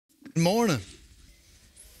Good morning.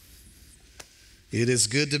 It is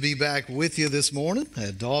good to be back with you this morning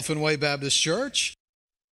at Dauphin Way Baptist Church.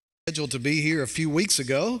 Scheduled to be here a few weeks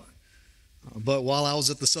ago, but while I was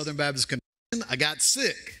at the Southern Baptist Convention, I got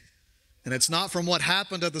sick. And it's not from what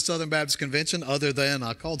happened at the Southern Baptist Convention, other than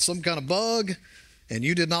I caught some kind of bug, and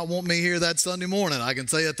you did not want me here that Sunday morning. I can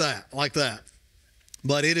say it like that.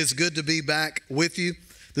 But it is good to be back with you.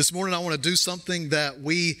 This morning I want to do something that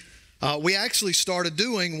we actually started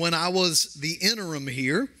doing when I was the interim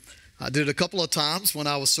here. I did it a couple of times when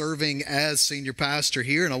I was serving as senior pastor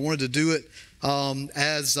here, and I wanted to do it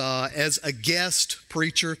as a guest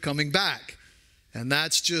preacher coming back. And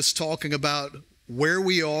that's just talking about where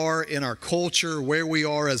we are in our culture, where we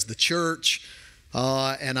are as the church.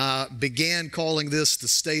 And I began calling this the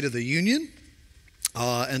State of the Union.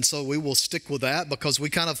 And so we will stick with that because we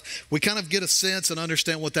kind of get a sense and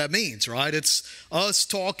understand what that means, right? It's us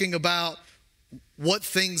talking about what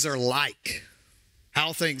things are like,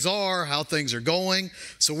 how things are, how things are going.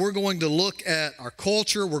 So we're going to look at our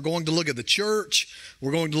culture. We're going to look at the church.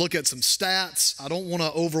 We're going to look at some stats. I don't want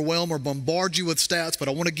to overwhelm or bombard you with stats, but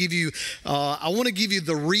I want to give you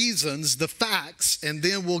the reasons, the facts, and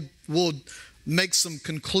then we'll make some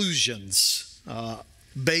conclusions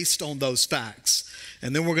based on those facts.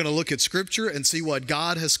 And then we're going to look at Scripture and see what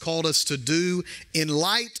God has called us to do in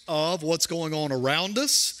light of what's going on around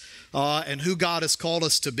us and who God has called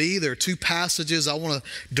us to be. There are two passages I want to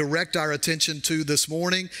direct our attention to this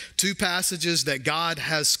morning. Two passages that God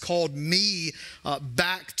has called me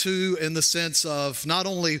back to in the sense of not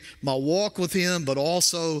only my walk with Him, but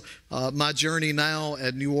also my journey now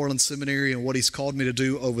at New Orleans Seminary and what He's called me to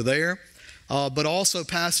do over there. But also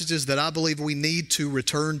passages that I believe we need to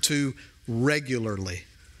return to regularly.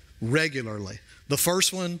 The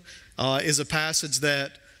first one is a passage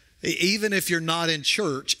that even if you're not in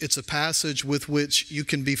church, it's a passage with which you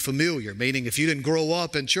can be familiar. Meaning if you didn't grow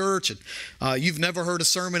up in church and you've never heard a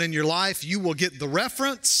sermon in your life, you will get the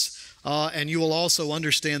reference and you will also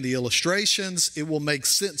understand the illustrations. It will make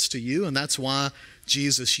sense to you, and that's why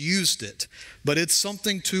Jesus used it. But it's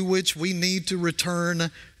something to which we need to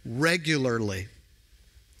return regularly.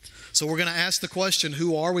 So we're going to ask the question,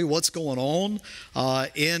 who are we? What's going on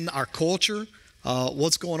in our culture?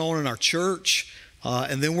 What's going on in our church?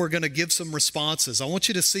 And then we're going to give some responses. I want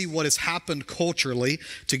you to see what has happened culturally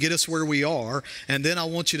to get us where we are. And then I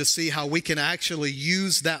want you to see how we can actually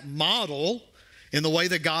use that model in the way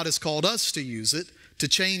that God has called us to use it to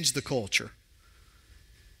change the culture.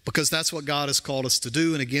 Because that's what God has called us to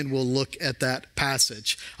do. And again, we'll look at that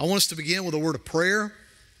passage. I want us to begin with a word of prayer.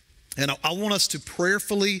 And I want us to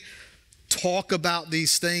prayerfully talk about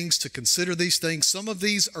these things, to consider these things. Some of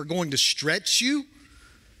these are going to stretch you,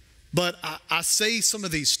 but I say some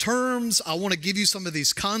of these terms. I want to give you some of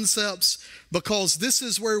these concepts because this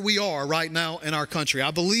is where we are right now in our country.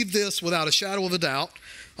 I believe this without a shadow of a doubt,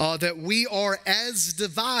 that we are as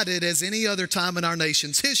divided as any other time in our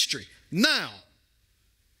nation's history. Now,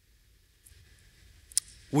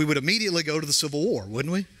 we would immediately go to the Civil War,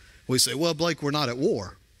 wouldn't we? We say, well, Blake, we're not at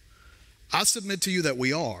war. I submit to you that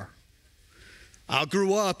we are. I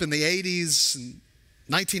grew up in the 80s. In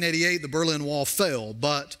 1988, the Berlin Wall fell,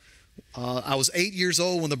 but I was 8 years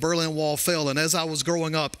old when the Berlin Wall fell, and as I was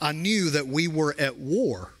growing up, I knew that we were at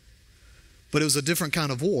war. But it was a different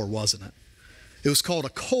kind of war, wasn't it? It was called a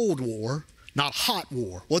Cold War, not hot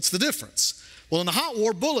war. What's the difference? Well, in the hot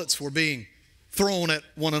war, bullets were being thrown at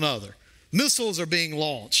one another. Missiles are being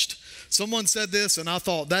launched. Someone said this, and I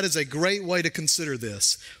thought that is a great way to consider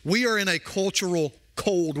this. We are in a cultural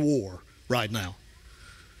Cold War right now.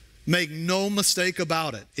 Make no mistake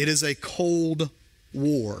about it. It is a Cold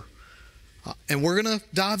War. And we're going to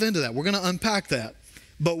dive into that. We're going to unpack that.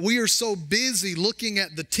 But we are so busy looking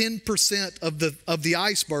at the 10% of the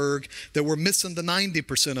iceberg that we're missing the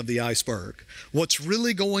 90% of the iceberg. What's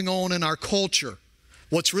really going on in our culture?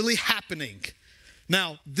 What's really happening?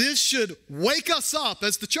 Now, this should wake us up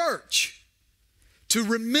as the church to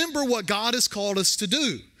remember what God has called us to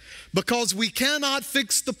do, because we cannot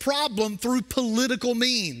fix the problem through political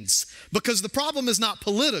means, because the problem is not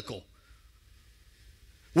political.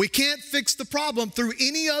 We can't fix the problem through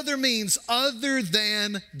any other means other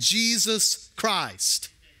than Jesus Christ.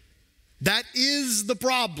 That is the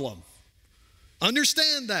problem.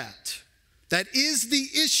 Understand that. That is the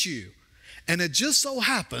issue. And it just so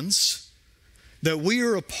happens that we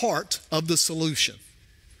are a part of the solution.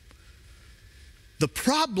 The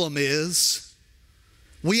problem is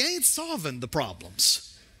we ain't solving the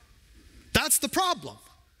problems. That's the problem.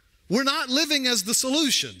 We're not living as the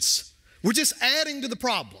solutions. We're just adding to the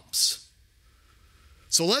problems.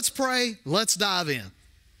 So let's pray. Let's dive in.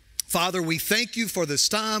 Father, we thank you for this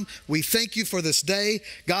time. We thank you for this day.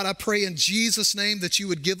 God, I pray in Jesus' name that you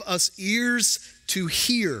would give us ears to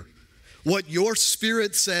hear what your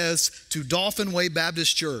Spirit says to Dauphin Way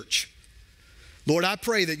Baptist Church. Lord, I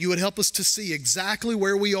pray that you would help us to see exactly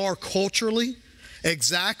where we are culturally,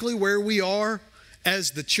 exactly where we are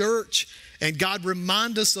as the church. And God,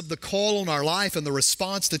 remind us of the call on our life and the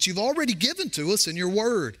response that you've already given to us in your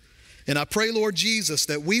word. And I pray, Lord Jesus,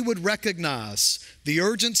 that we would recognize the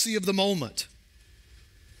urgency of the moment.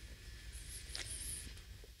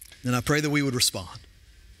 And I pray that we would respond.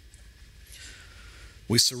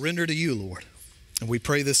 We surrender to you, Lord. And we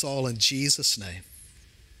pray this all in Jesus' name.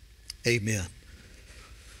 Amen.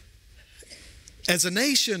 As a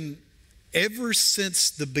nation, ever since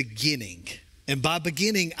the beginning, and by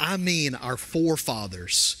beginning I mean our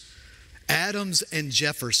forefathers, Adams and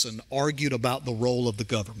Jefferson argued about the role of the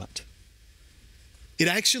government. It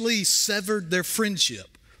actually severed their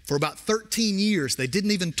friendship. For about 13 years, they didn't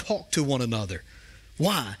even talk to one another.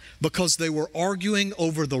 Why? Because they were arguing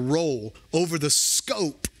over the role, over the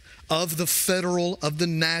scope of the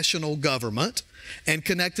national government, and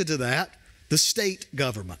connected to that, the state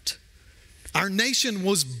government. Our nation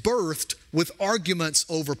was birthed with arguments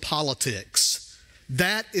over politics.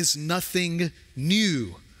 That is nothing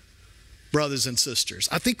new, brothers and sisters.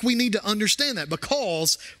 I think we need to understand that,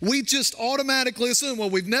 because we just automatically assume, well,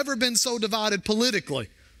 we've never been so divided politically.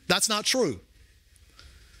 That's not true.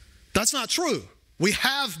 That's not true. We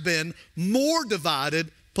have been more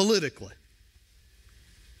divided politically.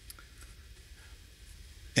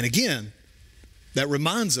 And again, that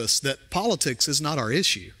reminds us that politics is not our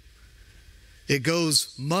issue. It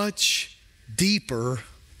goes much deeper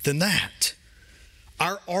than that.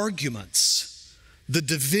 Our arguments, the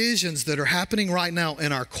divisions that are happening right now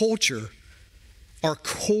in our culture, are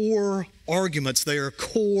core arguments. They are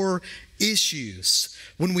core issues.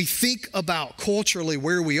 When we think about culturally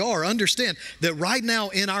where we are, understand that right now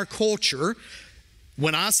in our culture,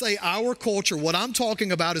 when I say our culture, what I'm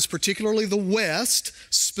talking about is particularly the West,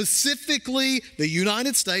 specifically the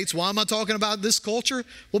United States. Why am I talking about this culture?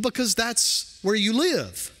 Well, because that's where you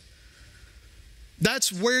live.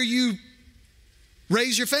 That's where you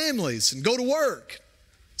raise your families and go to work.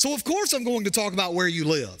 So of course I'm going to talk about where you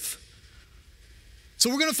live. So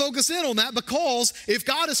we're going to focus in on that, because if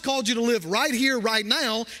God has called you to live right here, right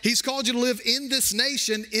now, He's called you to live in this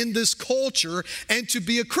nation, in this culture, and to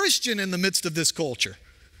be a Christian in the midst of this culture.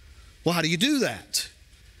 Well, how do you do that?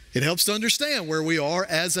 It helps to understand where we are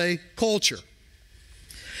as a culture.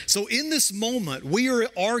 So in this moment, we are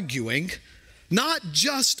arguing not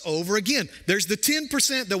just over, again, there's the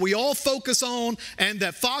 10% that we all focus on and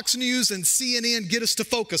that Fox News and CNN get us to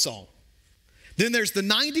focus on. Then there's the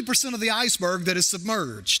 90% of the iceberg that is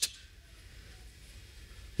submerged.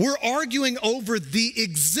 We're arguing over the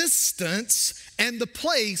existence and the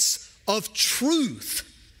place of truth.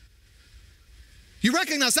 You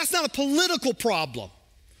recognize that's not a political problem.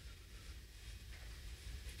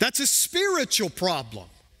 That's a spiritual problem.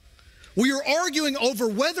 We are arguing over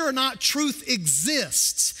whether or not truth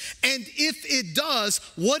exists, and if it does,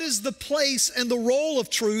 what is the place and the role of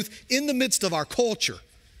truth in the midst of our culture?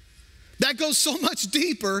 That goes so much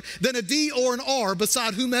deeper than a D or an R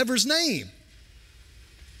beside whomever's name.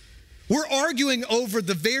 We're arguing over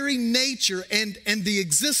the very nature and the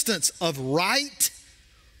existence of right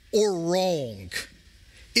or wrong,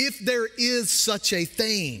 if there is such a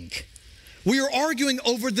thing. We are arguing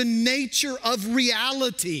over the nature of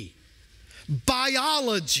reality,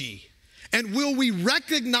 biology, and will we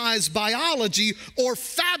recognize biology or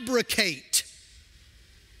fabricate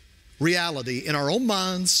reality in our own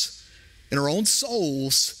minds, in our own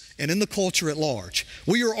souls, and in the culture at large.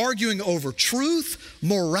 We are arguing over truth,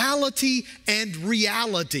 morality, and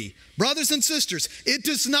reality. Brothers and sisters, it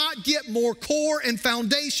does not get more core and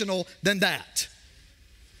foundational than that.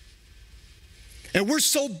 And we're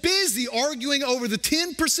so busy arguing over the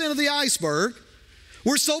 10% of the iceberg,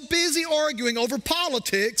 we're so busy arguing over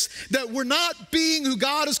politics that we're not being who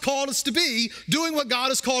God has called us to be, doing what God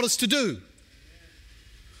has called us to do.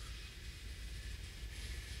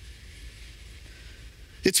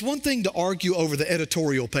 It's one thing to argue over the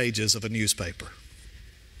editorial pages of a newspaper.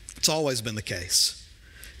 It's always been the case.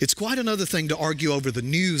 It's quite another thing to argue over the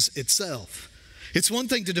news itself. It's one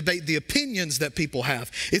thing to debate the opinions that people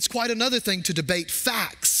have. It's quite another thing to debate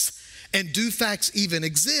facts. And do facts even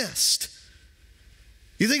exist?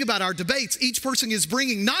 You think about our debates, each person is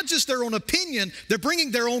bringing not just their own opinion, they're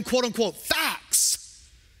bringing their own quote unquote facts.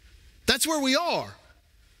 That's where we are.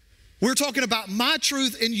 We're talking about my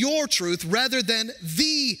truth and your truth rather than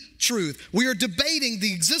the truth. We are debating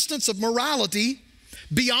the existence of morality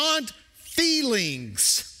beyond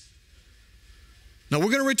feelings. Now, we're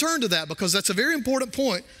going to return to that because that's a very important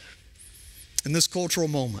point in this cultural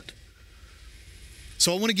moment.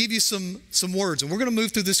 So I want to give you some words, and we're going to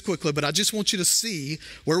move through this quickly, but I just want you to see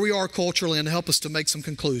where we are culturally and help us to make some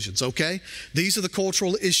conclusions, okay? These are the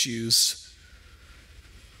cultural issues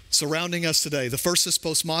surrounding us today. The first is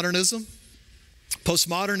postmodernism.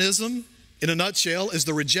 Postmodernism, in a nutshell, is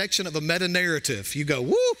the rejection of a meta-narrative. You go,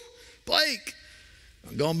 woo, Blake,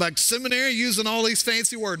 I'm going back to seminary using all these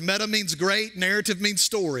fancy words. Meta means great, narrative means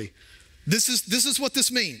story. This is what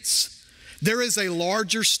this means. There is a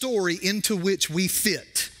larger story into which we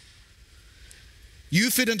fit. You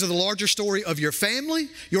fit into the larger story of your family.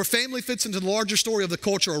 Your family fits into the larger story of the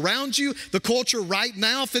culture around you. The culture right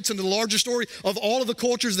now fits into the larger story of all of the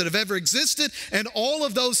cultures that have ever existed. And all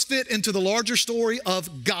of those fit into the larger story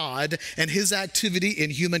of God and His activity in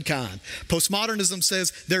humankind. Postmodernism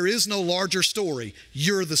says there is no larger story.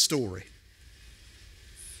 You're the story.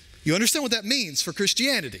 You understand what that means for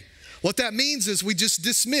Christianity? What that means is we just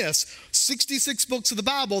dismiss 66 books of the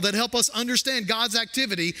Bible that help us understand God's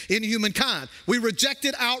activity in humankind. We reject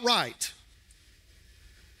it outright.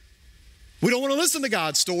 We don't want to listen to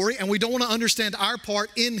God's story, and we don't want to understand our part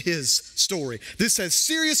in His story. This has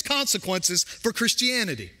serious consequences for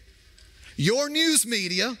Christianity. Your news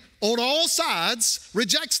media, on all sides,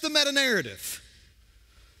 rejects the meta-narrative.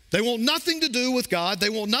 They want nothing to do with God. They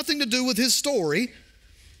want nothing to do with His story.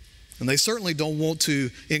 And they certainly don't want to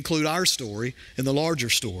include our story in the larger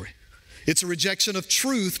story. It's a rejection of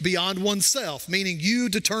truth beyond oneself, meaning you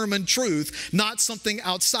determine truth, not something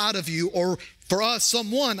outside of you, or for us,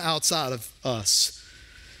 someone outside of us.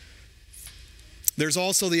 There's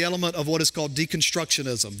also the element of what is called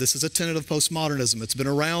deconstructionism. This is a tenet of postmodernism. It's been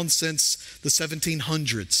around since the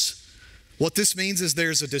 1700s. What this means is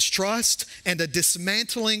there's a distrust and a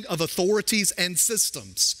dismantling of authorities and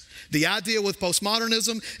systems. The idea with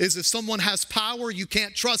postmodernism is if someone has power, you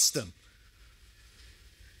can't trust them.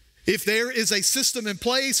 If there is a system in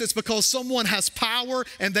place, it's because someone has power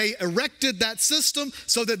and they erected that system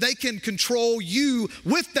so that they can control you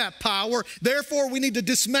with that power. Therefore, we need to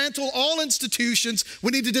dismantle all institutions.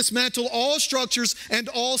 We need to dismantle all structures and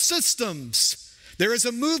all systems. There is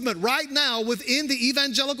a movement right now within the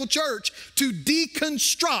evangelical church to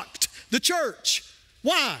deconstruct the church.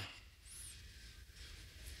 Why?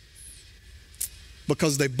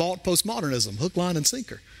 Because they bought postmodernism, hook, line, and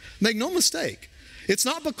sinker. Make no mistake, it's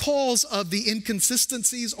not because of the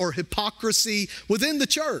inconsistencies or hypocrisy within the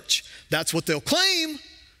church. That's what they'll claim,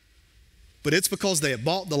 but it's because they have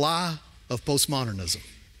bought the lie of postmodernism.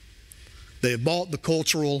 They have bought the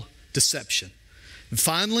cultural deception. And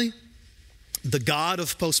finally, the God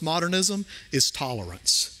of postmodernism is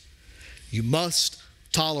tolerance. You must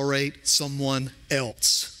tolerate someone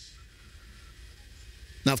else.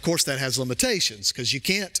 Now, of course, that has limitations because you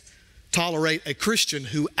can't tolerate a Christian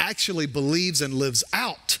who actually believes and lives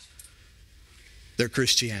out their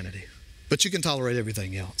Christianity. But you can tolerate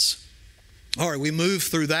everything else. All right, we move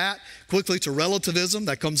through that quickly to relativism.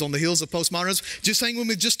 That comes on the heels of postmodernism. Just hang with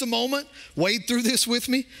me just a moment. Wade through this with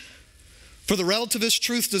me. For the relativist,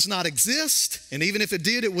 truth does not exist, and even if it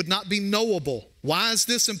did, it would not be knowable. Why is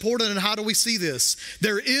this important, and how do we see this?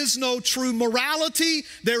 There is no true morality.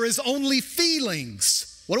 There is only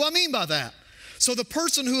feelings. What do I mean by that? So the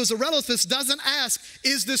person who is a relativist doesn't ask,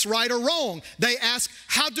 is this right or wrong? They ask,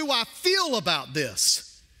 how do I feel about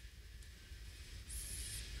this?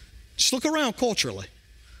 Just look around culturally.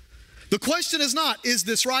 The question is not, is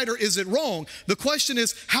this right or is it wrong? The question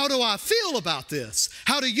is, how do I feel about this?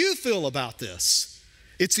 How do you feel about this?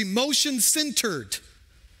 It's emotion-centered.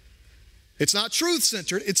 It's not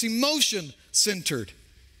truth-centered, it's emotion-centered.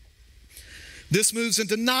 This moves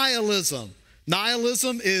into nihilism.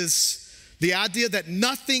 Nihilism is the idea that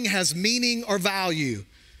nothing has meaning or value.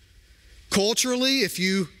 Culturally, if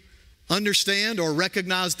you understand or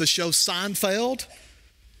recognize the show Seinfeld,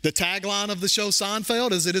 the tagline of the show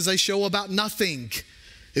Seinfeld is, it is a show about nothing.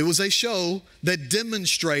 It was a show that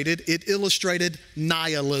demonstrated, it illustrated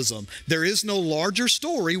nihilism. There is no larger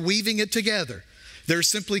story weaving it together. There's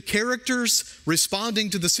simply characters responding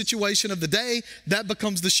to the situation of the day. That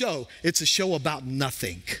becomes the show. It's a show about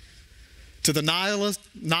nothing. To the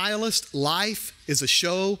nihilist, life is a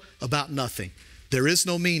show about nothing. There is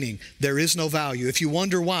no meaning. There is no value. If you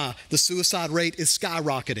wonder why the suicide rate is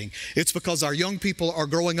skyrocketing, it's because our young people are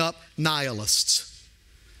growing up nihilists.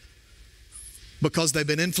 Because they've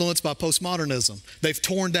been influenced by postmodernism. They've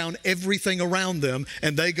torn down everything around them,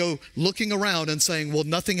 and they go looking around and saying, well,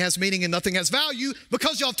 nothing has meaning and nothing has value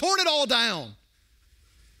because y'all have torn it all down.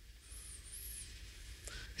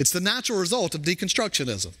 It's the natural result of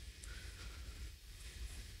deconstructionism.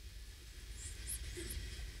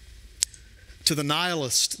 To the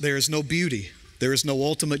nihilist, there is no beauty. There is no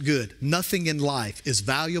ultimate good. Nothing in life is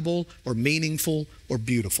valuable or meaningful or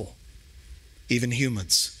beautiful, even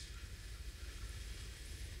humans.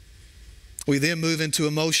 We then move into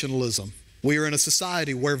emotionalism. We are in a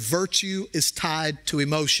society where virtue is tied to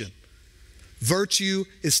emotion. Virtue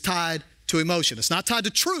is tied to emotion. It's not tied to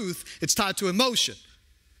truth, it's tied to emotion.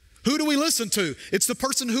 Who do we listen to? It's the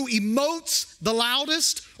person who emotes the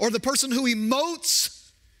loudest or the person who emotes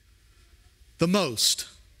the most.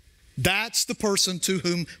 That's the person to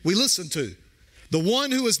whom we listen to. The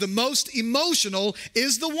one who is the most emotional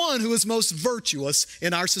is the one who is most virtuous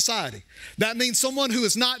in our society. That means someone who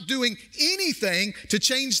is not doing anything to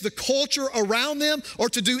change the culture around them or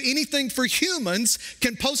to do anything for humans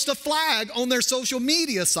can post a flag on their social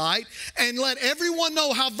media site and let everyone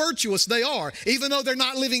know how virtuous they are, even though they're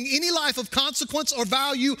not living any life of consequence or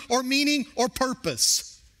value or meaning or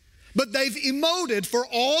purpose. But they've emoted for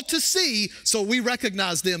all to see, so we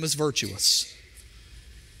recognize them as virtuous.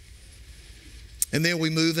 And then we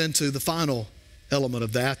move into the final element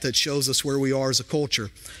of that shows us where we are as a culture,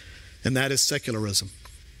 and that is secularism.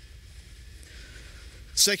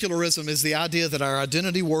 Secularism is the idea that our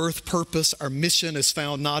identity, worth, purpose, our mission is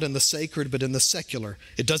found not in the sacred but in the secular.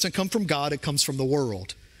 It doesn't come from God, it comes from the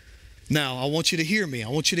world. Now, I want you to hear me. I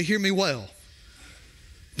want you to hear me well.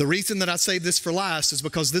 The reason that I saved this for last is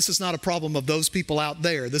because this is not a problem of those people out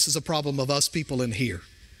there. This is a problem of us people in here.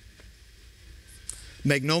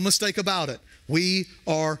 Make no mistake about it. We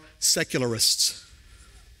are secularists.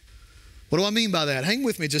 What do I mean by that? Hang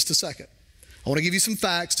with me just a second. I want to give you some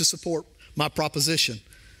facts to support my proposition.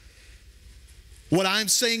 What I'm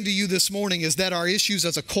saying to you this morning is that our issues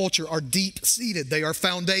as a culture are deep-seated. They are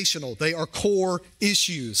foundational. They are core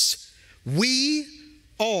issues. We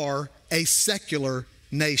are a secular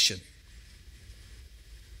nation.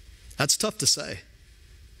 That's tough to say,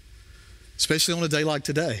 especially on a day like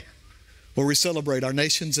today, where we celebrate our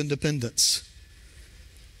nation's independence.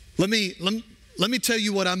 Let me tell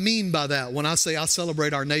you what I mean by that when I say I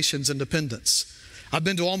celebrate our nation's independence. I've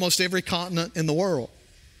been to almost every continent in the world.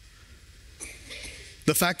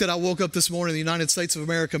 The fact that I woke up this morning in the United States of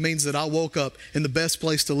America means that I woke up in the best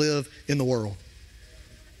place to live in the world.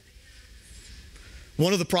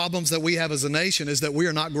 One of the problems that we have as a nation is that we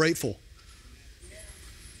are not grateful.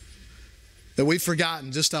 That we've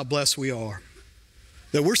forgotten just how blessed we are.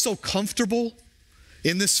 That we're so comfortable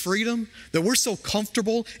in this freedom, that we're so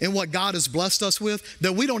comfortable in what God has blessed us with,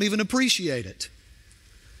 that we don't even appreciate it.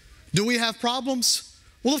 Do we have problems?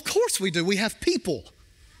 Well, of course we do. We have people.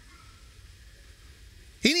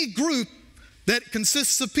 Any group that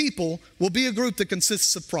consists of people will be a group that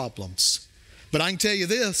consists of problems. But I can tell you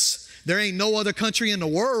this, there ain't no other country in the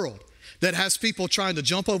world that has people trying to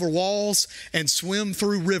jump over walls and swim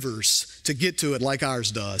through rivers to get to it like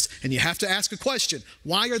ours does. And you have to ask a question,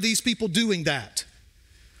 why are these people doing that?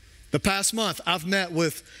 The past month, I've met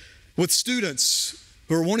with students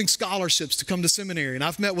who are wanting scholarships to come to seminary. And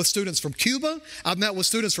I've met with students from Cuba. I've met with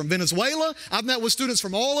students from Venezuela. I've met with students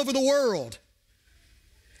from all over the world.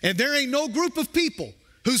 And there ain't no group of people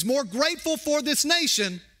who's more grateful for this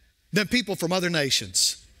nation than people from other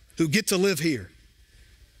nations who get to live here.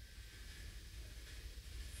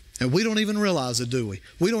 And we don't even realize it, do we?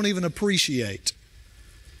 We don't even appreciate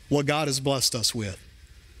what God has blessed us with.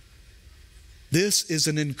 This is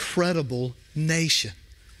an incredible nation.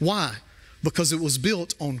 Why? Because it was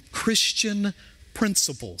built on Christian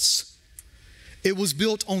principles. It was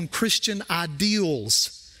built on Christian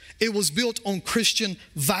ideals. It was built on Christian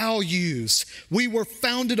values. We were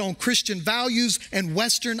founded on Christian values and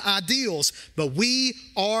Western ideals, but we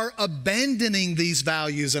are abandoning these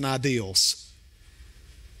values and ideals.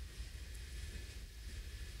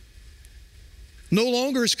 No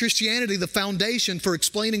longer is Christianity the foundation for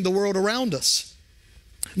explaining the world around us.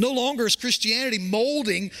 No longer is Christianity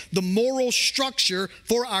molding the moral structure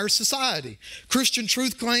for our society. Christian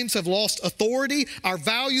truth claims have lost authority. Our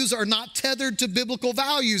values are not tethered to biblical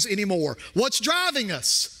values anymore. What's driving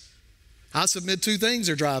us? I submit two things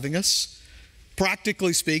are driving us.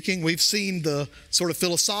 Practically speaking, we've seen the sort of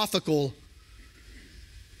philosophical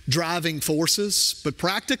driving forces, but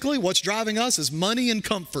practically what's driving us is money and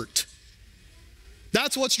comfort.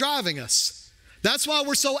 That's what's driving us. That's why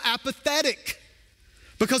we're so apathetic,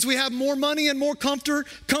 because we have more money and more comfort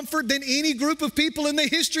than any group of people in the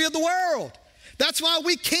history of the world. That's why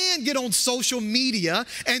we can get on social media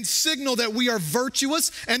and signal that we are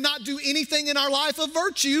virtuous and not do anything in our life of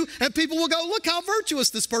virtue, and people will go, look how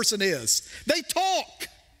virtuous this person is. They talk,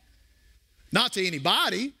 not to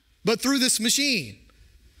anybody, but through this machine.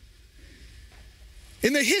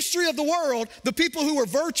 In the history of the world, the people who were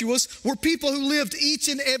virtuous were people who lived each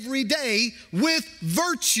and every day with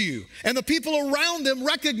virtue. And the people around them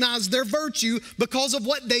recognized their virtue because of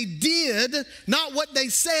what they did, not what they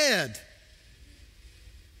said.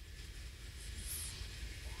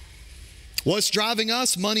 What's driving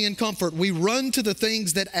us? Money and comfort. We run to the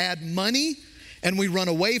things that add money, and we run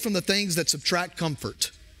away from the things that subtract comfort.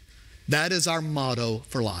 That is our motto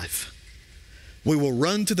for life. We will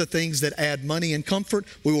run to the things that add money and comfort.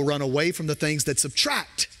 We will run away from the things that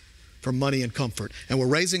subtract from money and comfort. And we're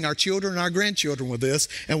raising our children and our grandchildren with this,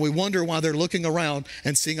 and we wonder why they're looking around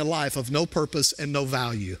and seeing a life of no purpose and no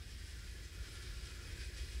value.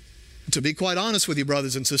 To be quite honest with you,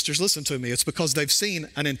 brothers and sisters, listen to me. It's because they've seen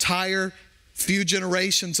an entire few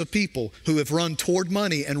generations of people who have run toward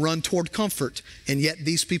money and run toward comfort, and yet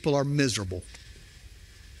these people are miserable.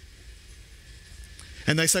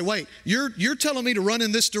 And they say, wait, you're telling me to run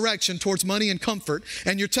in this direction towards money and comfort,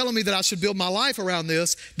 and you're telling me that I should build my life around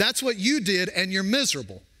this. That's what you did, and you're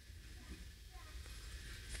miserable.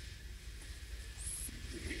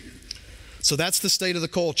 So that's the state of the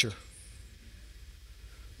culture.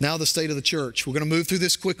 Now the state of the church. We're going to move through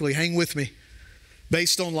this quickly. Hang with me.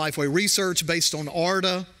 Based on Lifeway Research, based on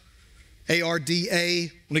ARDA, A-R-D-A. I'm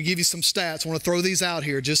going to give you some stats. I want to throw these out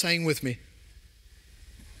here. Just hang with me.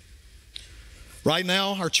 Right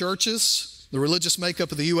now, our churches, the religious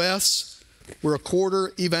makeup of the U.S., we're a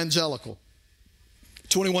quarter evangelical,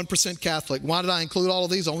 21% Catholic. Why did I include all of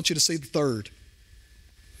these? I want you to see the third.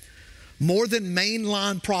 More than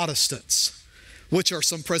mainline Protestants, which are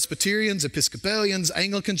some Presbyterians, Episcopalians,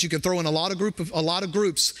 Anglicans. You can throw in a lot of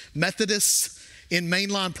groups, Methodists in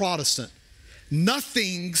mainline Protestant.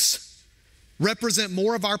 Nothings represent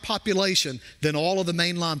more of our population than all of the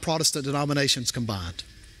mainline Protestant denominations combined.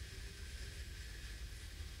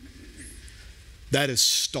 That is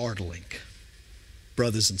startling,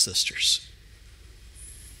 brothers and sisters.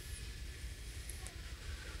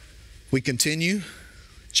 We continue.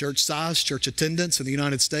 Church size, church attendance in the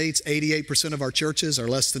United States, 88% of our churches are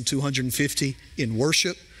less than 250 in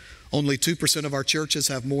worship. Only 2% of our churches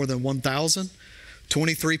have more than 1,000.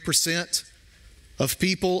 23% of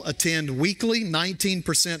people attend weekly,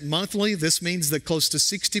 19% monthly. This means that close to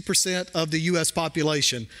 60% of the U.S.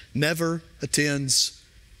 population never attends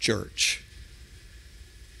church.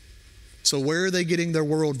 So where are they getting their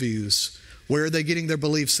worldviews? Where are they getting their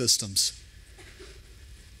belief systems?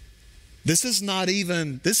 This is not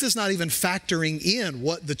even factoring in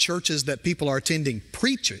what the churches that people are attending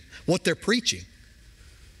preaching, what they're preaching.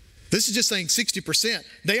 This is just saying 60%.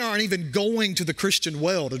 They aren't even going to the Christian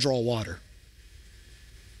well to draw water.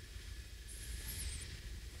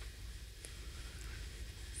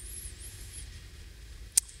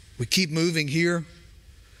 We keep moving here.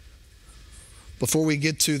 Before we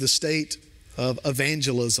get to the state of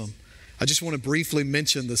evangelism, I just want to briefly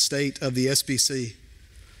mention the state of the SBC.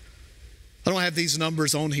 I don't have these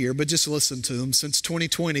numbers on here, but just listen to them. Since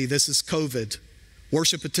 2020, this is COVID.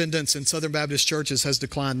 Worship attendance in Southern Baptist churches has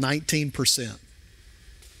declined 19%.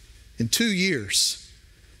 In 2 years,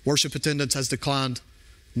 worship attendance has declined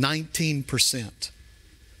 19%.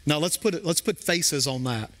 Now let's put faces on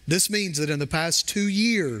that. This means that in the past 2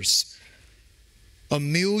 years,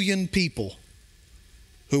 1 million people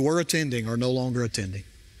who were attending are no longer attending.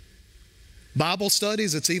 Bible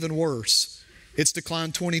studies, it's even worse. It's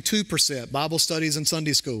declined 22%. Bible studies and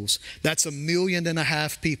Sunday schools. That's 1.5 million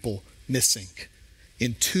people missing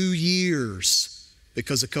in 2 years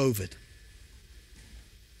because of COVID.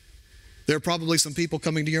 There are probably some people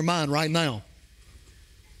coming to your mind right now.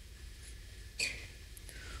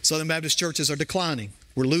 Southern Baptist churches are declining.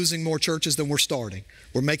 We're losing more churches than we're starting.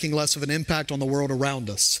 We're making less of an impact on the world around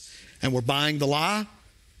us. And we're buying the lie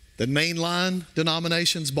that mainline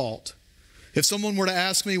denominations bought. If someone were to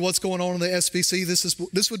ask me what's going on in the SBC,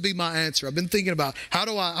 this would be my answer. I've been thinking about how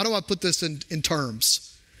do I put this in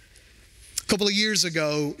terms. A couple of years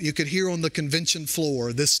ago, you could hear on the convention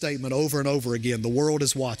floor this statement over and over again: the world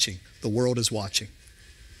is watching. The world is watching.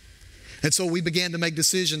 And so we began to make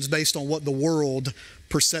decisions based on what the world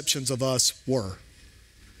perceptions of us were.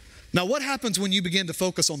 Now, what happens when you begin to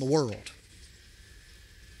focus on the world?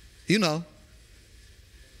 You know.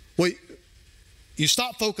 Well, you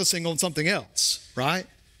stop focusing on something else, right?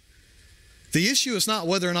 The issue is not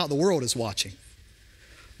whether or not the world is watching.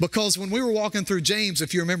 Because when we were walking through James,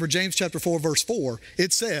 if you remember James chapter 4, verse 4,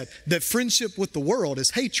 it said that friendship with the world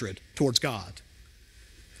is hatred towards God.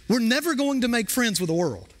 We're never going to make friends with the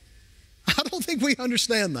world. I don't think we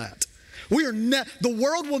understand that. The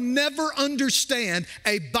world will never understand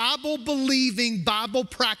a Bible-believing,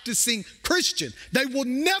 Bible-practicing Christian. They will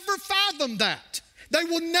never fathom that. They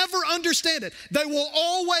will never understand it. They will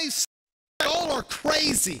always say they all are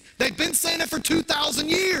crazy. They've been saying it for 2,000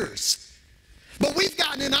 years. But we've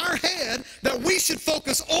gotten in our head that we should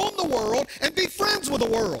focus on the world and be friends with the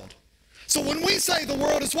world. So when we say the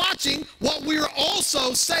world is watching, what we're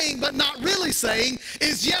also saying but not really saying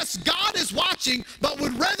is, yes, God is watching, but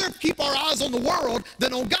would rather keep our eyes on the world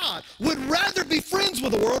than on God. Would rather be friends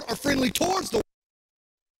with the world or friendly towards the world.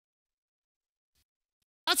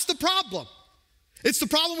 That's the problem. It's the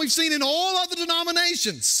problem we've seen in all other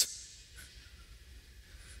denominations.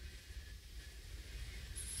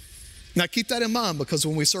 Now keep that in mind, because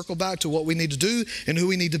when we circle back to what we need to do and who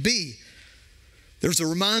we need to be, there's a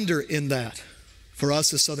reminder in that for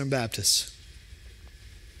us as Southern Baptists.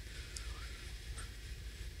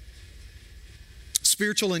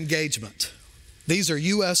 Spiritual engagement. These are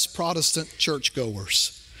U.S. Protestant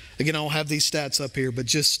churchgoers. Again, I don't have these stats up here, but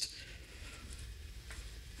just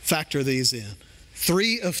factor these in.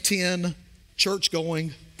 3 of 10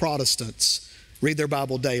 church-going Protestants read their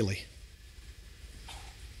Bible daily.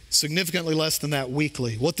 Significantly less than that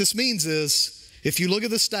weekly. What this means is, if you look at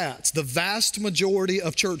the stats, the vast majority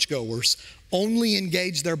of churchgoers only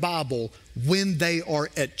engage their Bible when they are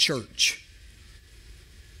at church.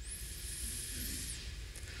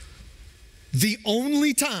 The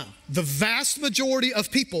only time the vast majority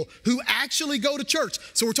of people who actually go to church,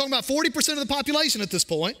 so we're talking about 40% of the population at this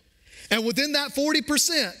point, and within that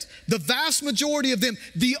 40%, the vast majority of them,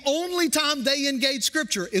 the only time they engage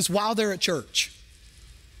Scripture is while they're at church.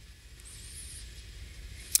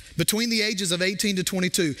 Between the ages of 18 to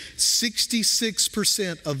 22,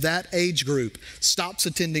 66% of that age group stops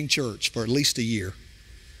attending church for at least a year.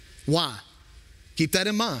 Why? Keep that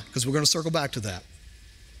in mind, because we're going to circle back to that.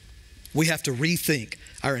 We have to rethink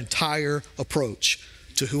our entire approach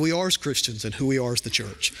to who we are as Christians and who we are as the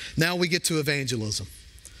church. Now we get to evangelism.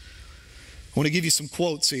 I want to give you some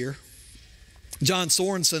quotes here. John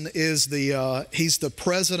Sorensen is he's the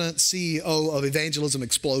president, CEO of Evangelism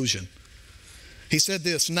Explosion. He said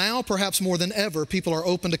this: now, perhaps more than ever, people are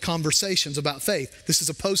open to conversations about faith. This is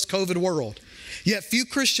a post-COVID world. Yet few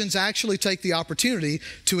Christians actually take the opportunity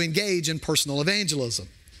to engage in personal evangelism.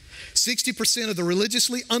 60% of the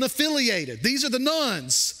religiously unaffiliated, these are the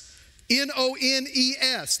nones,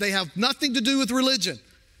 N-O-N-E-S. They have nothing to do with religion.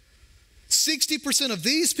 60% of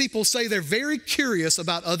these people say they're very curious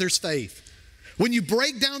about others' faith. When you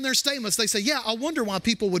break down their statements, they say, yeah, I wonder why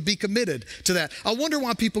people would be committed to that. I wonder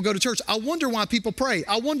why people go to church. I wonder why people pray.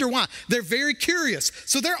 I wonder why. They're very curious.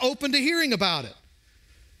 So they're open to hearing about it.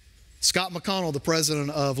 Scott McConnell, the president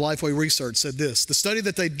of Lifeway Research, said this: the study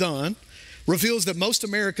that they've done reveals that most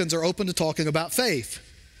Americans are open to talking about faith.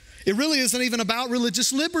 It really isn't even about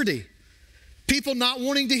religious liberty. People not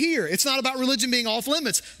wanting to hear. It's not about religion being off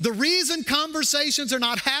limits. The reason conversations are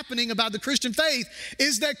not happening about the Christian faith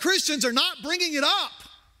is that Christians are not bringing it up.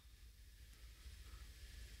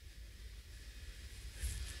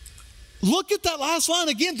 Look at that last line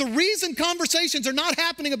again. The reason conversations are not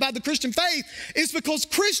happening about the Christian faith is because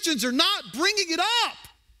Christians are not bringing it up.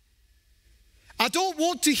 I don't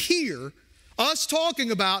want to hear us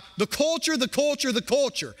talking about the culture, the culture, the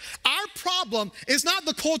culture. Our problem is not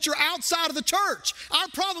the culture outside of the church. Our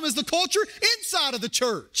problem is the culture inside of the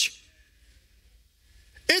church.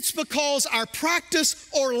 It's because our practice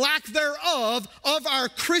or lack thereof of our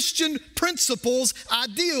Christian principles,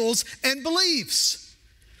 ideals, and beliefs.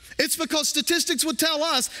 It's because statistics would tell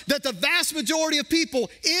us that the vast majority of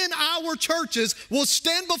people in our churches will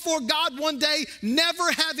stand before God one day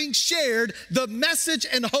never having shared the message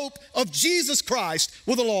and hope of Jesus Christ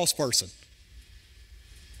with a lost person.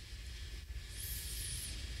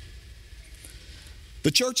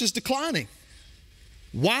 The church is declining.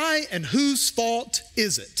 Why and whose fault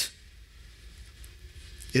is it?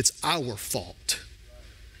 It's our fault.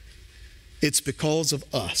 It's because of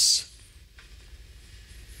us.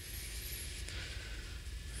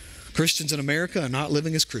 Christians in America are not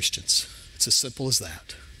living as Christians. It's as simple as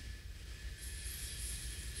that.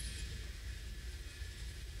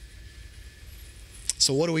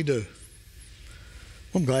 So what do we do?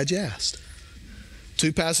 Well, I'm glad you asked.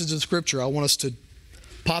 2 passages of Scripture I want us to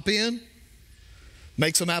pop in,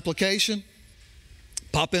 make some application,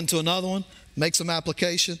 pop into another one, make some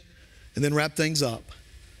application, and then wrap things up.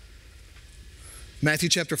 Matthew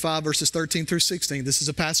chapter 5, verses 13 through 16. This is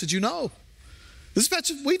a passage you know. This is a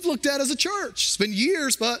passage we've looked at as a church. It's been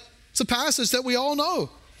years, but it's a passage that we all know.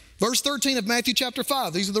 Verse 13 of Matthew chapter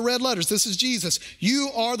 5. These are the red letters. This is Jesus. You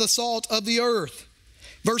are the salt of the earth.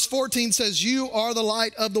 Verse 14 says, you are the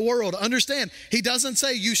light of the world. Understand, he doesn't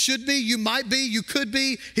say you should be, you might be, you could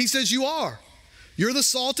be. He says you are. You're the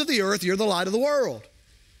salt of the earth. You're the light of the world.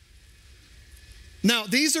 Now,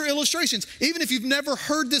 these are illustrations. Even if you've never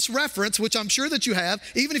heard this reference, which I'm sure that you have,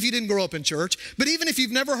 even if you didn't grow up in church, but even if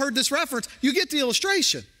you've never heard this reference, you get the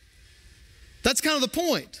illustration. That's kind of the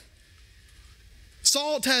point.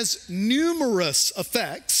 Salt has numerous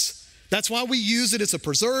effects. That's why we use it. It's a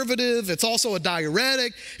preservative. It's also a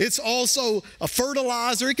diuretic. It's also a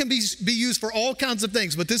fertilizer. It can be used for all kinds of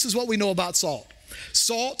things, but this is what we know about salt.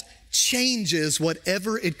 Salt changes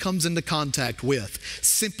whatever it comes into contact with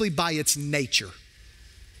simply by its nature.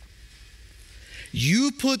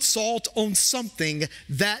 You put salt on something,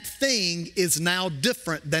 that thing is now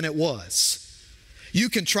different than it was. You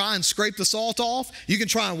can try and scrape the salt off. You can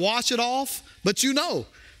try and wash it off. But you know,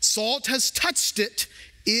 salt has touched it.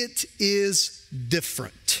 It is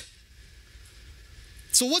different.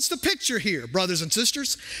 So what's the picture here, brothers and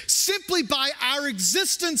sisters? Simply by our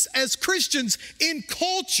existence as Christians in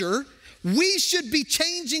culture, we should be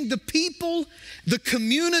changing the people, the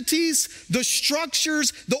communities, the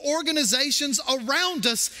structures, the organizations around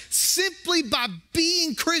us simply by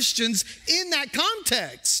being Christians in that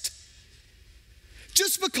context.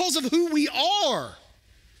 Just because of who we are.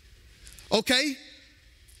 Okay?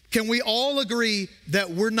 Can we all agree that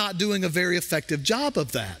we're not doing a very effective job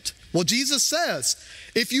of that? Well, Jesus says,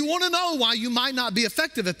 if you want to know why you might not be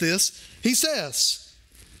effective at this, he says,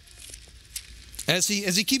 as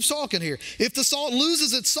he keeps talking here, if the salt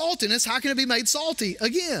loses its saltiness, how can it be made salty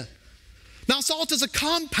again? Now, salt is a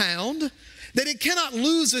compound that it cannot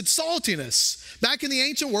lose its saltiness. Back in the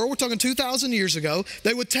ancient world, we're talking 2,000 years ago,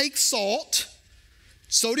 they would take salt,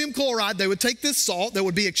 sodium chloride, they would take this salt that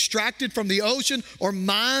would be extracted from the ocean or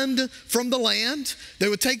mined from the land. They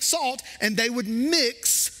would take salt and they would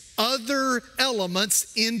mix other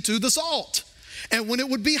elements into the salt. And when it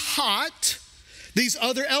would be hot, these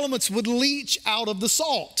other elements would leach out of the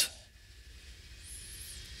salt.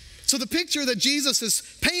 So the picture that Jesus is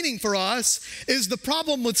painting for us is the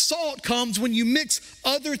problem with salt comes when you mix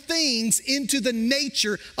other things into the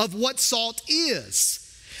nature of what salt is.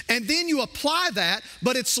 And then you apply that,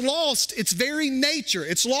 but it's lost its very nature.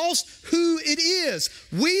 It's lost who it is.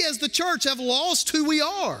 We as the church have lost who we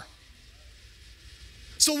are.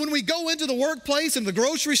 So when we go into the workplace and the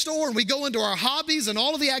grocery store and we go into our hobbies and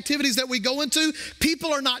all of the activities that we go into,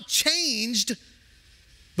 people are not changed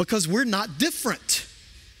because we're not different.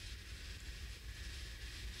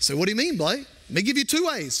 So what do you mean, Blake? Let me give you two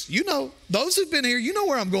ways. You know, those who've been here, you know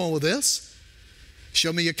where I'm going with this.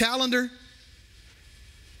 Show me your calendar.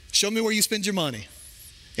 Show me where you spend your money.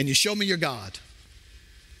 And you show me your God.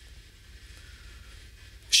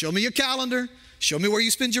 Show me your calendar. Show me where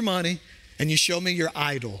you spend your money. And you show me your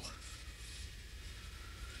idol.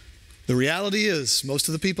 The reality is, most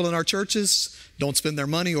of the people in our churches don't spend their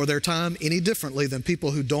money or their time any differently than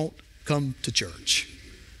people who don't come to church.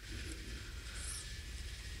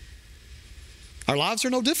 Our lives are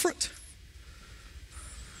no different.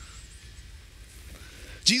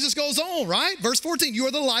 Jesus goes on, right? Verse 14, you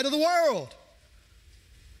are the light of the world.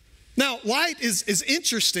 Now, light is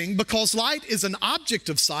interesting because light is an object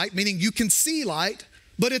of sight, meaning you can see light,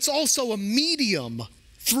 but it's also a medium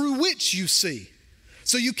through which you see.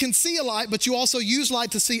 So you can see a light, but you also use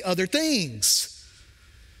light to see other things.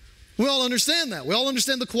 We all understand that. We all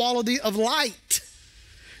understand the quality of light.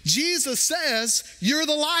 Jesus says, you're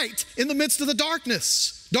the light in the midst of the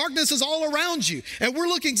darkness. Darkness is all around you. And we're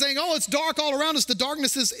looking, saying, oh, it's dark all around us. The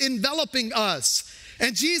darkness is enveloping us.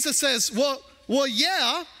 And Jesus says, well,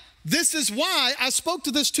 yeah, this is why I spoke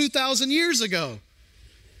to this 2,000 years ago.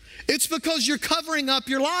 It's because you're covering up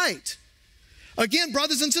your light. Again,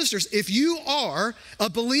 brothers and sisters, if you are a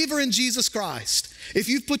believer in Jesus Christ, if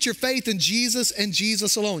you've put your faith in Jesus and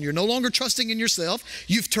Jesus alone, you're no longer trusting in yourself,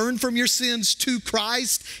 you've turned from your sins to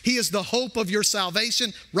Christ, He is the hope of your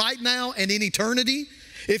salvation right now and in eternity.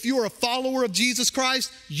 If you are a follower of Jesus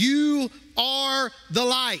Christ, you are the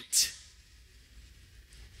light.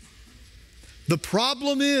 The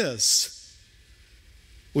problem is,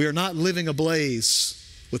 we are not living ablaze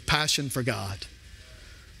with passion for God.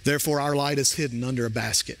 Therefore, our light is hidden under a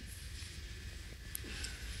basket.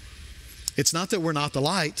 It's not that we're not the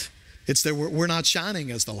light. It's that we're not shining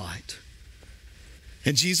as the light.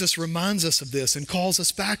 And Jesus reminds us of this and calls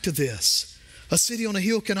us back to this. A city on a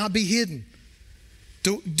hill cannot be hidden.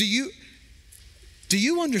 Do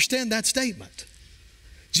you understand that statement?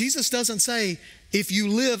 Jesus doesn't say, if you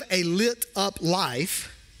live a lit up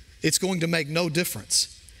life, it's going to make no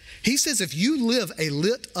difference. He says, if you live a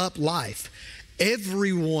lit up life,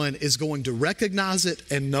 everyone is going to recognize it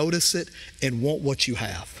and notice it and want what you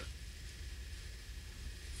have.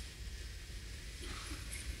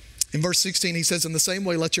 In verse 16, he says, in the same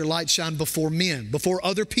way, let your light shine before men, before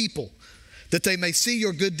other people, that they may see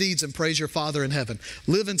your good deeds and praise your Father in heaven.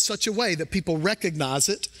 Live in such a way that people recognize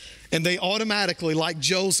it, and they automatically, like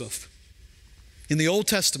Joseph in the Old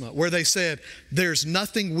Testament, where they said, there's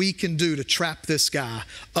nothing we can do to trap this guy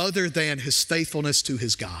other than his faithfulness to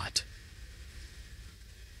his God.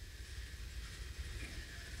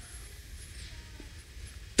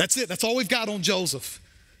 That's it. That's all we've got on Joseph,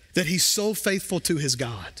 that he's so faithful to his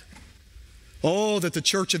God. Oh, that the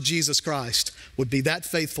church of Jesus Christ would be that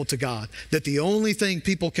faithful to God, that the only thing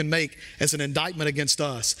people can make as an indictment against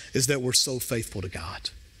us is that we're so faithful to God.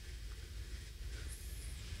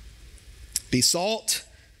 Be salt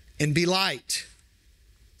and be light.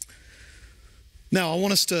 Now, I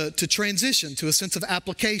want us to transition to a sense of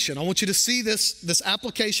application. I want you to see this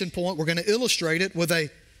application point. We're going to illustrate it with a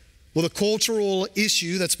cultural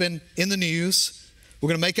issue that's been in the news. We're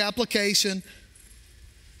going to make application,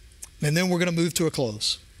 and then we're going to move to a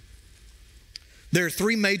close. There are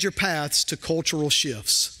three major paths to cultural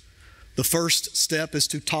shifts. The first step is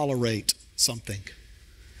to tolerate something.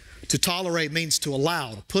 To tolerate means to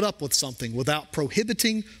allow, to put up with something without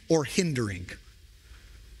prohibiting or hindering.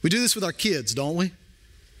 We do this with our kids, don't we?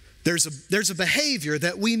 There's a behavior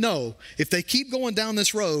that we know if they keep going down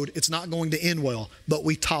this road, it's not going to end well, but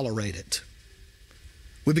we tolerate it.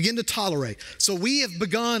 We begin to tolerate. So we have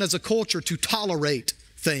begun as a culture to tolerate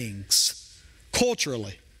things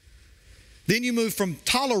culturally. Then you move from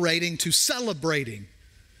tolerating to celebrating.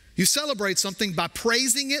 You celebrate something by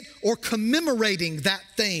praising it or commemorating that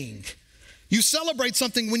thing. You celebrate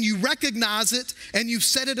something when you recognize it and you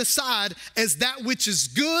set it aside as that which is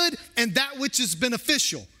good and that which is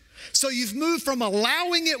beneficial. So you've moved from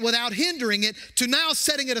allowing it without hindering it to now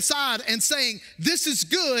setting it aside and saying, this is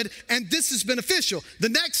good and this is beneficial. The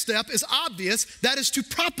next step is obvious. That is to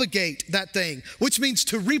propagate that thing, which means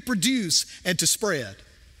to reproduce and to spread.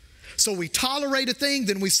 So we tolerate a thing,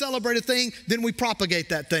 then we celebrate a thing, then we propagate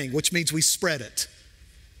that thing, which means we spread it.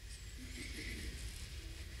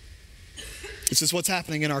 This is what's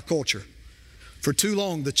happening in our culture. For too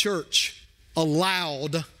long, the church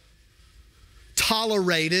allowed,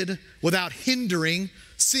 tolerated without hindering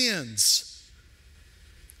sins.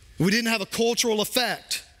 We didn't have a cultural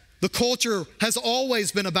effect. The culture has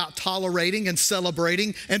always been about tolerating and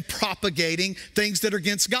celebrating and propagating things that are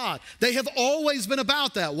against God. They have always been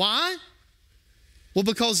about that. Why? Well,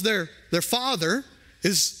 because their father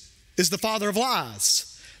is the father of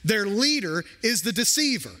lies. Their leader is the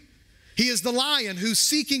deceiver. He is the lion who's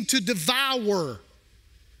seeking to devour.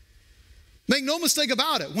 Make no mistake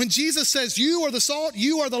about it. When Jesus says, you are the salt,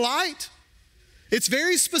 you are the light, it's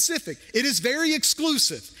very specific. It is very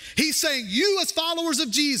exclusive. He's saying you as followers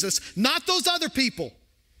of Jesus, not those other people.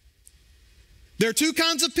 There are two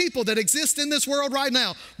kinds of people that exist in this world right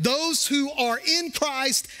now. Those who are in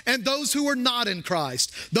Christ and those who are not in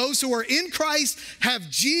Christ. Those who are in Christ have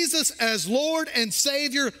Jesus as Lord and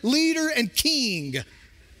Savior, leader and King.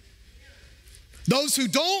 Those who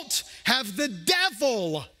don't have the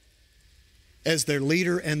devil as their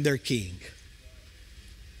leader and their king.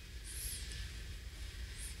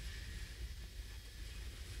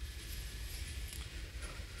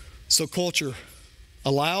 So culture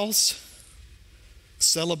allows,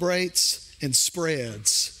 celebrates, and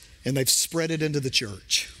spreads, and they've spread it into the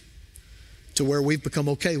church to where we've become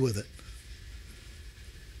okay with it.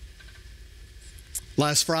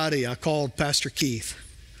 Last Friday, I called Pastor Keith.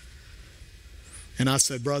 And I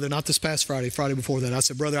said, brother, not this past Friday, Friday before that, I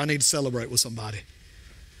said, brother, I need to celebrate with somebody.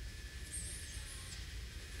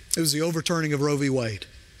 It was the overturning of Roe v. Wade.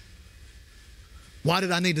 Why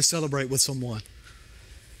did I need to celebrate with someone?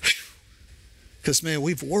 Because, man,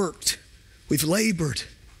 we've worked, we've labored,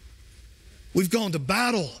 we've gone to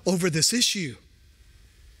battle over this issue.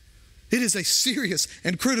 It is a serious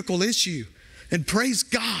and critical issue. And praise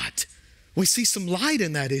God, we see some light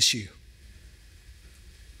in that issue.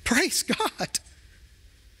 Praise God.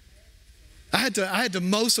 I had to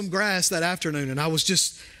mow some grass that afternoon, and I was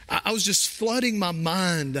just flooding my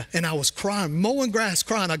mind, and I was crying, mowing grass,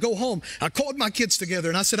 crying. I go home, I called my kids together,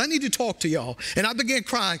 and I said, I need to talk to y'all. And I began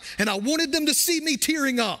crying, and I wanted them to see me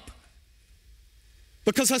tearing up.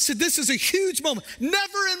 Because I said, this is a huge moment.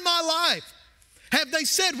 Never in my life have they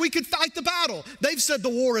said we could fight the battle. They've said the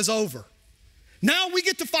war is over. Now we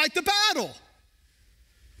get to fight the battle.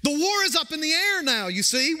 The war is up in the air now, you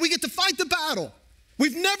see. We get to fight the battle.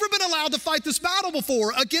 We've never been allowed to fight this battle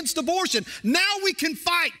before against abortion. Now we can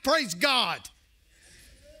fight, praise God.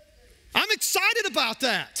 I'm excited about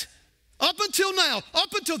that. Up until now,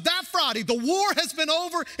 up until that Friday, the war has been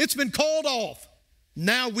over. It's been called off.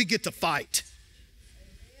 Now we get to fight.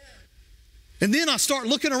 And then I start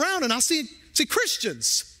looking around and I see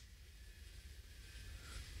Christians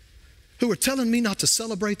who are telling me not to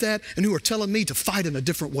celebrate that and who are telling me to fight in a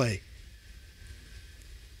different way.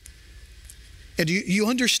 And you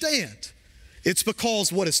understand, it's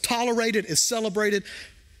because what is tolerated is celebrated,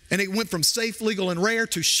 and it went from safe, legal, and rare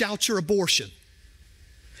to shout your abortion.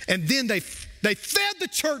 And then they fed the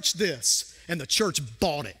church this, and the church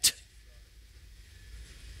bought it.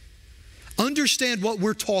 Understand what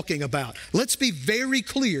we're talking about. Let's be very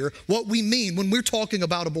clear what we mean when we're talking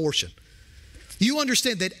about abortion. You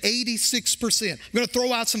understand that 86%, I'm going to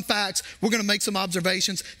throw out some facts, we're going to make some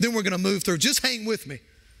observations, then we're going to move through. Just hang with me.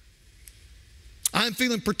 I'm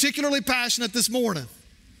feeling particularly passionate this morning.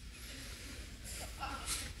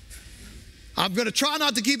 I'm going to try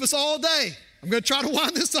not to keep us all day. I'm going to try to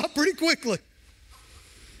wind this up pretty quickly.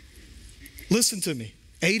 Listen to me.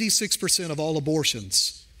 86% of all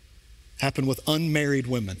abortions happen with unmarried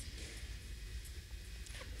women.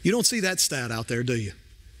 You don't see that stat out there, do you?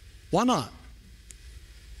 Why not?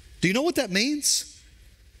 Do you know what that means?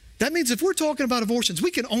 That means if we're talking about abortions,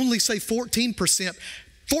 we can only say 14%.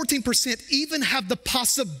 14% even have the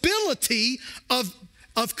possibility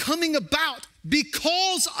of coming about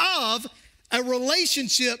because of a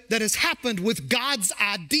relationship that has happened with God's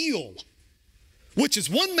ideal, which is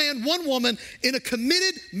one man, one woman in a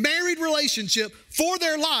committed married relationship for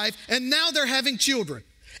their life, and now they're having children.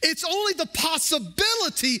 It's only the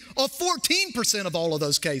possibility of 14% of all of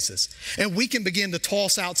those cases. And we can begin to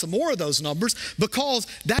toss out some more of those numbers because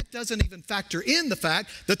that doesn't even factor in the fact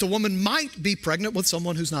that the woman might be pregnant with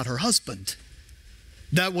someone who's not her husband.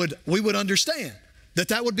 We would understand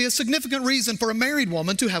that would be a significant reason for a married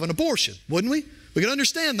woman to have an abortion, wouldn't we? We could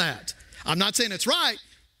understand that. I'm not saying it's right,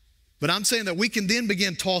 but I'm saying that we can then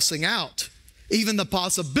begin tossing out even the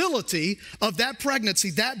possibility of that pregnancy,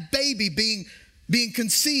 that baby being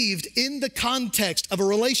conceived in the context of a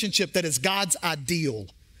relationship that is God's ideal.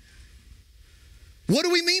 What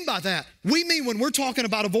do we mean by that? We mean when we're talking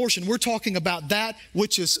about abortion, we're talking about that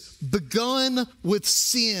which is begun with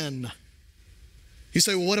sin. You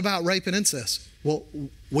say, well, what about rape and incest? Well,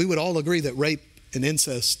 we would all agree that rape and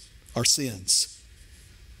incest are sins.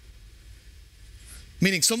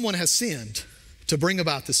 Meaning someone has sinned to bring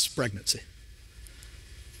about this pregnancy.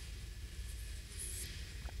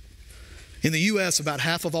 In the U.S., about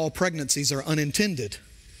half of all pregnancies are unintended.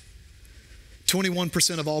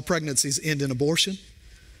 21% of all pregnancies end in abortion.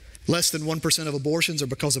 Less than 1% of abortions are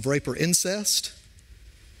because of rape or incest.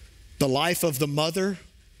 The life of the mother,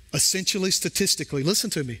 essentially statistically, listen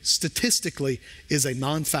to me, statistically is a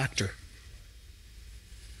non-factor.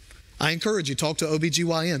 I encourage you, talk to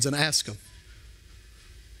OBGYNs and ask them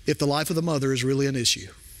if the life of the mother is really an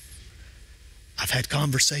issue. I've had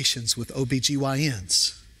conversations with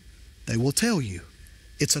OBGYNs. They will tell you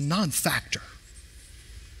it's a non-factor.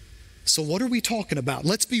 So what are we talking about?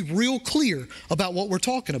 Let's be real clear about what we're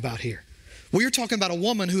talking about here. We are talking about a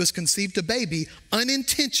woman who has conceived a baby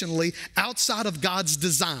unintentionally outside of God's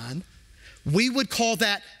design. We would call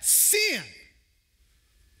that sin.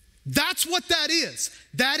 That's what that is.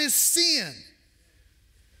 That is sin.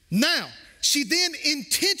 Now, she then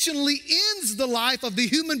intentionally ends the life of the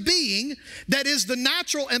human being that is the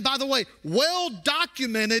natural and, by the way,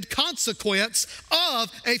 well-documented consequence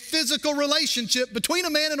of a physical relationship between a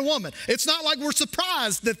man and a woman. It's not like we're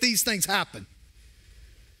surprised that these things happen.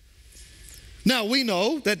 Now, we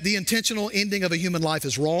know that the intentional ending of a human life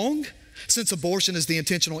is wrong. Since abortion is the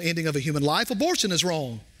intentional ending of a human life, abortion is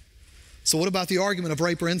wrong. So what about the argument of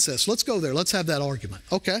rape or incest? Let's go there. Let's have that argument.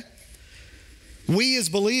 Okay. We as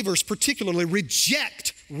believers particularly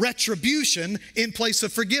reject retribution in place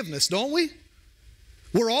of forgiveness, don't we?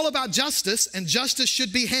 We're all about justice, and justice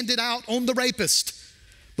should be handed out on the rapist.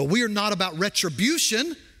 But we are not about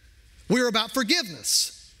retribution. We're about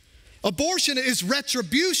forgiveness. Abortion is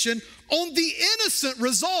retribution on the innocent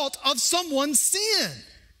result of someone's sin.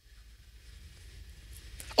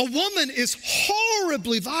 A woman is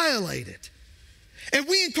horribly violated. And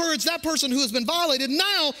we encourage that person who has been violated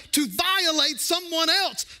now to violate someone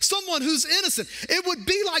else, someone who's innocent. It would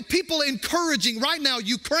be like people encouraging right now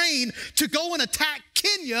Ukraine to go and attack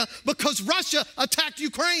Kenya because Russia attacked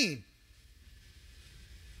Ukraine.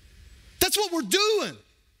 That's what we're doing.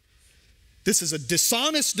 This is a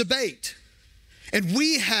dishonest debate. And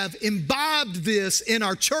we have imbibed this in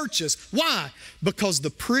our churches. Why? Because the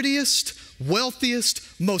prettiest, wealthiest,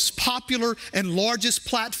 most popular, and largest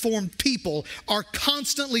platformed people are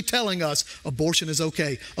constantly telling us abortion is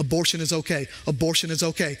okay, abortion is okay, abortion is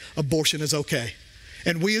okay, abortion is okay.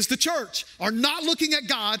 And we as the church are not looking at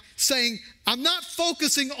God saying, I'm not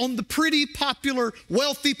focusing on the pretty, popular,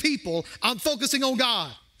 wealthy people. I'm focusing on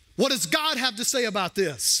God. What does God have to say about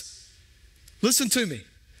this? Listen to me.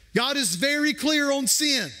 God is very clear on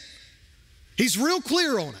sin. He's real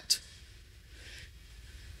clear on it.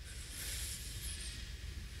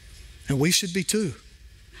 And we should be too.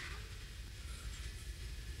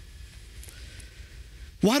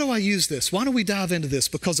 Why do I use this? Why do we dive into this?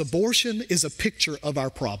 Because abortion is a picture of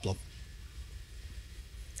our problem.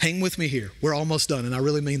 Hang with me here. We're almost done, and I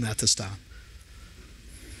really mean that this time.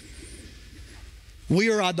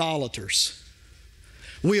 We are idolaters.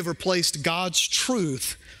 We have replaced God's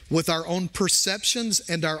truth with our own perceptions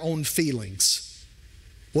and our own feelings.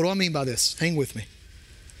 What do I mean by this? Hang with me.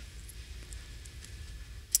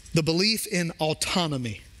 The belief in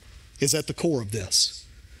autonomy is at the core of this.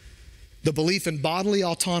 The belief in bodily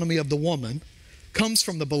autonomy of the woman comes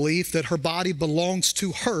from the belief that her body belongs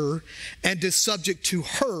to her and is subject to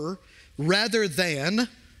her rather than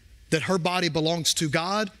that her body belongs to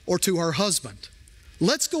God or to her husband.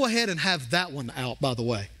 Let's go ahead and have that one out, by the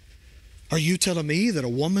way. Are you telling me that a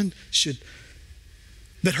woman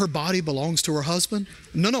that her body belongs to her husband?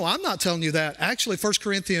 No, I'm not telling you that. Actually, 1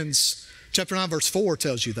 Corinthians chapter 9, verse 4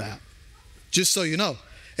 tells you that. Just so you know.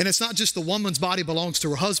 And it's not just the woman's body belongs to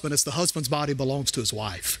her husband, it's the husband's body belongs to his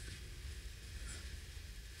wife.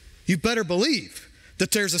 You better believe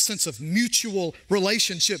that there's a sense of mutual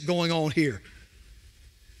relationship going on here.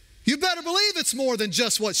 You better believe it's more than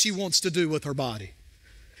just what she wants to do with her body.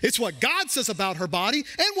 It's what God says about her body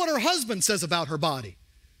and what her husband says about her body.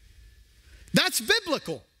 That's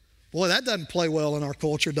biblical. Boy, that doesn't play well in our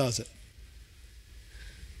culture, does it?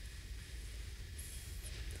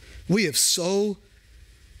 We have so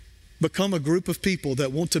become a group of people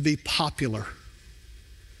that want to be popular.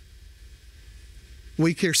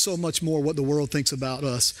 We care so much more what the world thinks about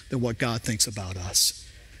us than what God thinks about us.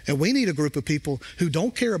 And we need a group of people who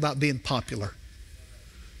don't care about being popular.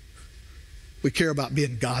 We care about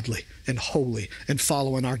being godly and holy and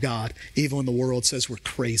following our God, even when the world says we're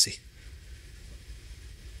crazy.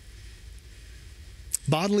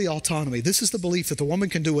 Bodily autonomy. This is the belief that the woman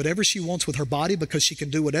can do whatever she wants with her body because she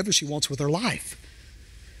can do whatever she wants with her life.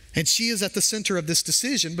 And she is at the center of this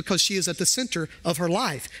decision because she is at the center of her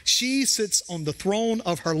life. She sits on the throne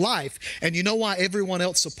of her life. And you know why everyone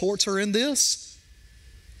else supports her in this?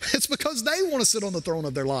 It's because they want to sit on the throne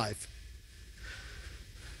of their life.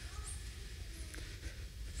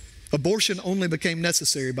 Abortion only became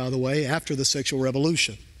necessary, by the way, after the sexual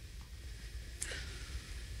revolution.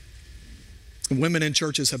 And women in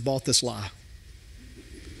churches have bought this lie.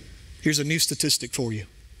 Here's a new statistic for you.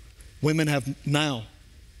 Women now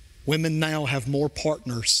have more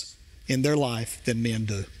partners in their life than men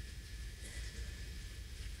do.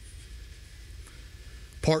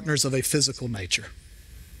 Partners of a physical nature.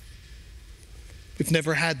 We've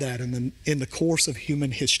never had that in the course of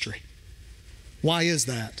human history. Why is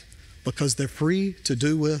that? Because they're free to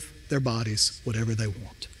do with their bodies whatever they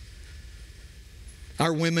want.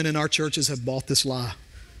 Our women in our churches have bought this lie.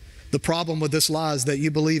 The problem with this lie is that you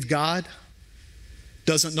believe God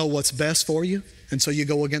doesn't know what's best for you, and so you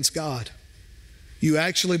go against God. You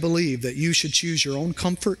actually believe that you should choose your own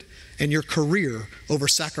comfort and your career over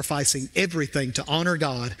sacrificing everything to honor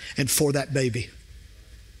God and for that baby.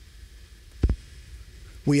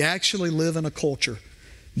 We actually live in a culture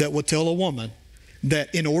that would tell a woman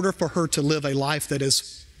that in order for her to live a life that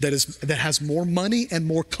has more money and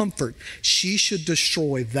more comfort, she should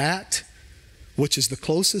destroy that which is the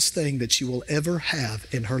closest thing that she will ever have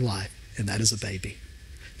in her life, and that is a baby.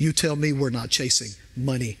 You tell me we're not chasing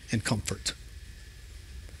money and comfort.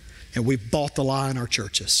 And we've bought the lie in our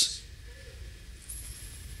churches.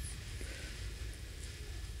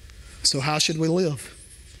 So how should we live?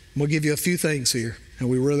 We'll give you a few things here, and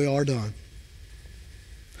we really are done.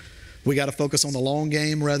 We got to focus on the long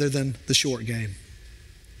game rather than the short game.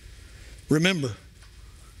 Remember,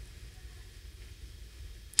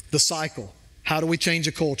 the cycle. How do we change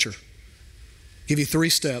a culture? Give you 3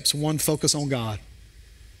 steps. 1, focus on God.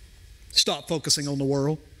 Stop focusing on the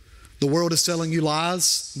world. The world is selling you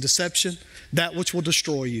lies and deception, that which will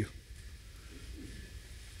destroy you.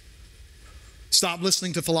 Stop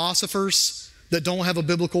listening to philosophers that don't have a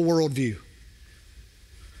biblical worldview.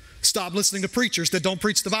 Stop listening to preachers that don't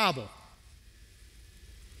preach the Bible.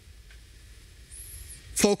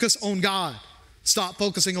 Focus on God. Stop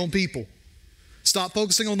focusing on people. Stop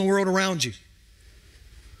focusing on the world around you.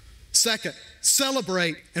 Second,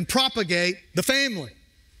 celebrate and propagate the family.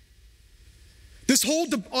 This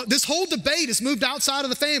whole debate has moved outside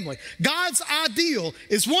of the family. God's ideal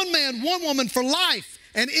is one man, one woman for life.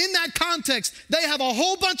 And in that context, they have a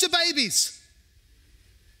whole bunch of babies.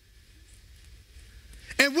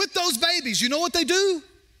 And with those babies, you know what they do?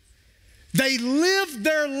 They live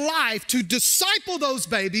their life to disciple those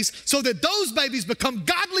babies so that those babies become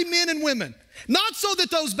godly men and women. Not so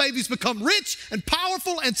that those babies become rich and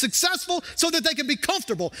powerful and successful so that they can be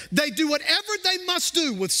comfortable. They do whatever they must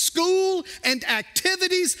do with school and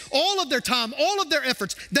activities, all of their time, all of their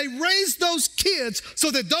efforts. They raise those kids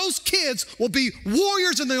so that those kids will be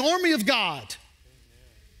warriors in the army of God.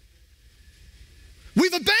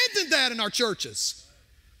 We've abandoned that in our churches.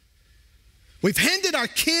 We've handed our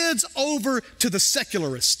kids over to the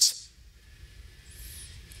secularists.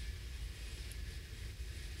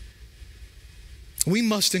 We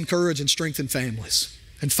must encourage and strengthen families.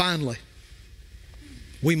 And finally,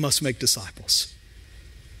 we must make disciples.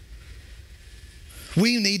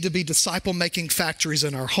 We need to be disciple-making factories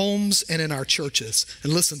in our homes and in our churches.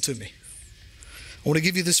 And listen to me. I want to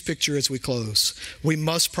give you this picture as we close. We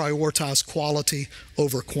must prioritize quality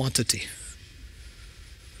over quantity.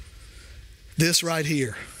 This right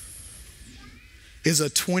here is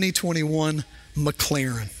a 2021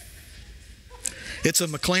 McLaren. It's a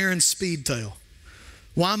McLaren Speedtail.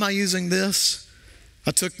 Why am I using this?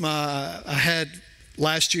 I had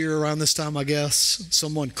last year around this time, I guess,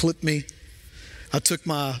 someone clipped me. I took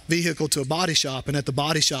my vehicle to a body shop, and at the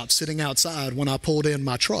body shop, sitting outside when I pulled in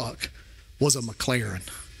my truck, was a McLaren.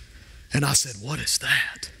 And I said, "What is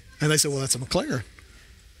that?" And they said, "Well, that's a McLaren."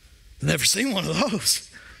 I've never seen one of those.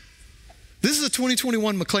 This is a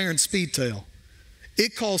 2021 McLaren Speedtail.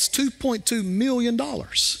 It costs $2.2 million.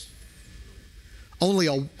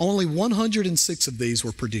 Only 106 of these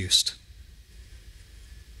were produced.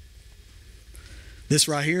 This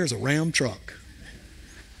right here is a Ram truck.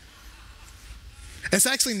 It's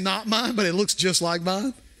actually not mine, but it looks just like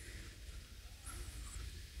mine.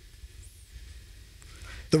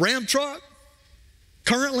 The Ram truck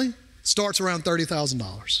currently starts around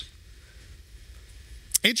 $30,000.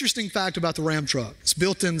 Interesting fact about the Ram truck. It's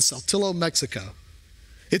built in Saltillo, Mexico.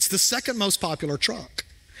 It's the second most popular truck.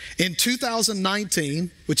 In 2019,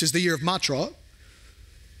 which is the year of my truck,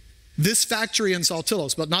 this factory in Saltillo,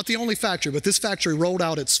 but not the only factory, but this factory rolled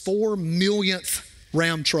out its 4 millionth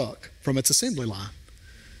Ram truck from its assembly line,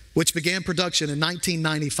 which began production in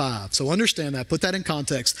 1995. So understand that, put that in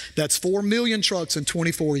context. That's 4 million trucks in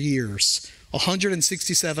 24 years,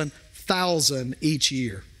 167,000 each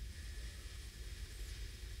year.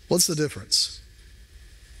 What's the difference?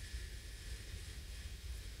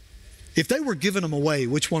 If they were giving them away,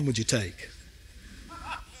 which one would you take?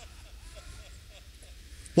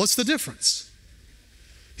 What's the difference?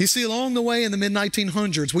 You see, along the way in the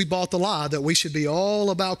mid-1900s, we bought the lie that we should be all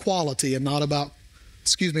about quality and not about,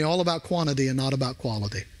 all about quantity and not about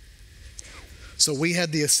quality. So we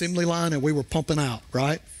had the assembly line and we were pumping out,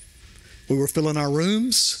 right? We were filling our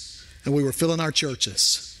rooms and we were filling our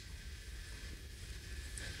churches.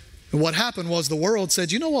 And what happened was the world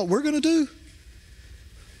said, you know what we're going to do?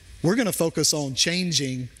 We're going to focus on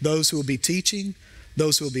changing those who will be teaching,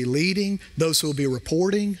 those who will be leading, those who will be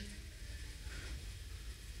reporting.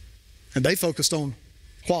 And they focused on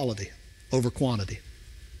quality over quantity.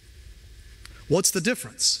 What's the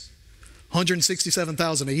difference?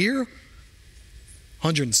 167,000 a year,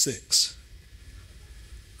 106.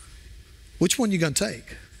 Which one are you going to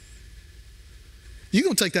take? You're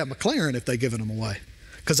going to take that McLaren if they're giving them away.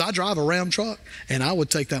 Because I drive a Ram truck, and I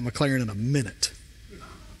would take that McLaren in a minute.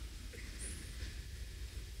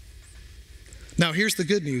 Now, here's the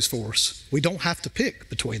good news for us. We don't have to pick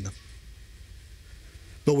between them.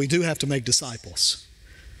 But we do have to make disciples.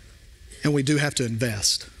 And we do have to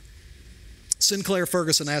invest. Sinclair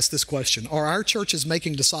Ferguson asked this question: are our churches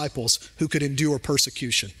making disciples who could endure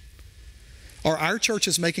persecution? Are our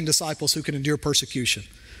churches making disciples who can endure persecution?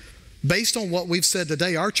 Based on what we've said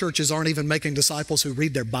today, our churches aren't even making disciples who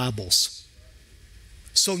read their Bibles.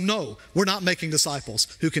 So no, we're not making disciples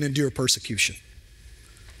who can endure persecution.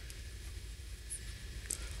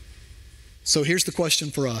 So here's the question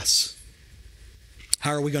for us.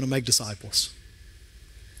 How are we going to make disciples?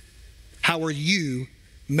 How are you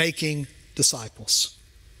making disciples?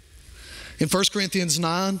 In 1 Corinthians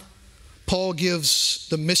 9, Paul gives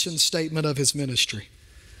the mission statement of his ministry.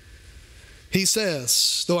 He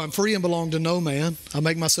says, though I'm free and belong to no man, I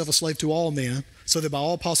make myself a slave to all men, so that by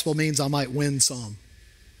all possible means I might win some.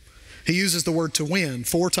 He uses the word to win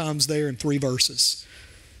 4 times there in 3 verses.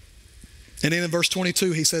 And then in verse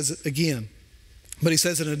 22, he says it again, but he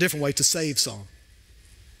says it in a different way, to save some.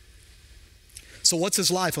 So what's his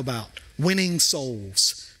life about? Winning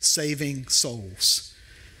souls, saving souls.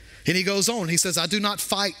 And he goes on, he says, I do not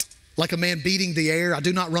fight like a man beating the air. I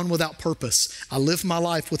do not run without purpose. I live my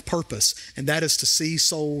life with purpose, and that is to see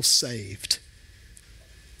souls saved.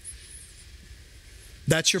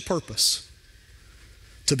 That's your purpose.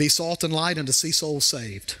 to be salt and light and to see souls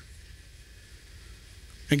saved.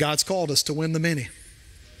 And God's called us to win the many.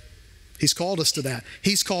 He's called us to that.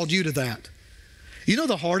 He's called you to that. You know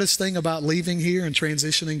the hardest thing about leaving here and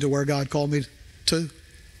transitioning to where God called me to?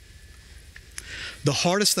 The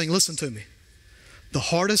hardest thing, listen to me, the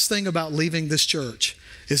hardest thing about leaving this church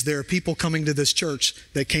is there are people coming to this church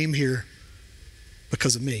that came here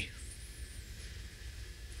because of me.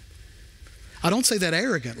 I don't say that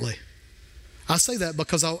arrogantly. I say that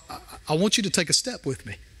because I want you to take a step with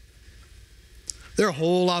me. There are a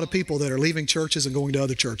whole lot of people that are leaving churches and going to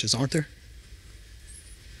other churches, aren't there?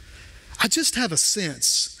 I just have a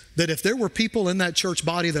sense that if there were people in that church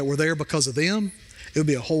body that were there because of them, it would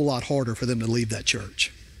be a whole lot harder for them to leave that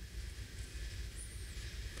church.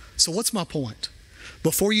 So what's my point?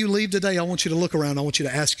 Before you leave today, I want you to look around. I want you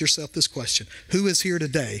to ask yourself this question. Who is here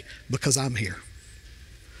today because I'm here?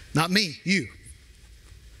 Not me, you.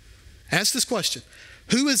 Ask this question.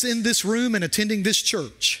 Who is in this room and attending this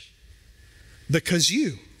church because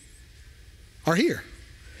you are here?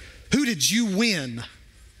 Who did you win?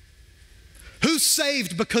 Who's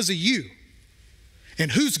saved because of you?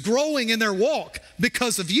 And who's growing in their walk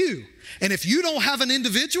because of you? And if you don't have an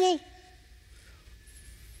individual,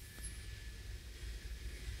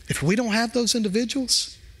 if we don't have those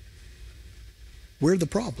individuals, we're the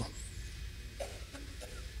problem.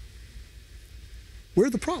 We're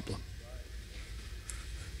the problem.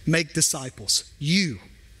 Make disciples. You.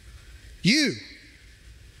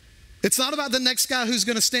 It's not about the next guy who's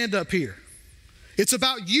going to stand up here. It's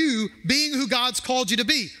about you being who God's called you to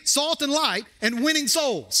be. Salt and light and winning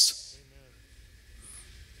souls.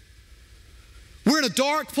 We're in a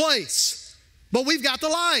dark place, but we've got the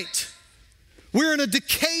light. We're in a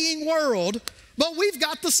decaying world, but we've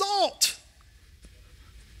got the salt.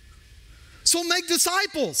 So make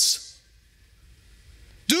disciples.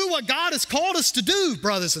 Do what God has called us to do,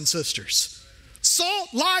 brothers and sisters.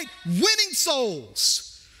 Salt, light, winning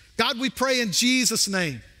souls. God, we pray in Jesus'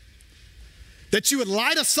 name that you would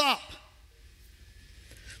light us up,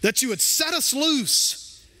 that you would set us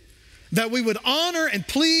loose, that we would honor and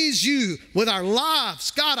please you with our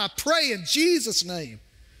lives. God, I pray in Jesus' name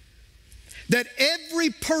that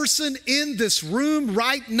every person in this room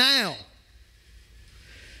right now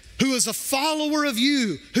who is a follower of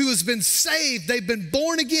you, who has been saved, they've been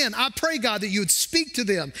born again, I pray, God, that you would speak to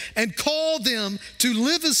them and call them to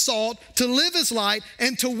live as salt, to live as light,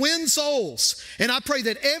 and to win souls. And I pray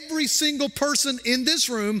that every single person in this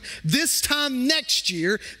room, this time next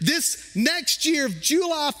year, this next year of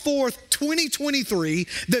July 4th, 2023,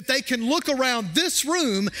 that they can look around this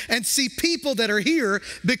room and see people that are here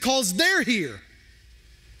because they're here.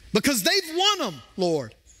 Because they've won them,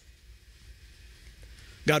 Lord.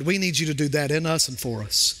 God, we need you to do that in us and for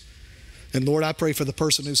us. And Lord, I pray for the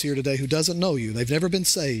person who's here today who doesn't know you. They've never been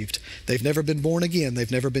saved. They've never been born again.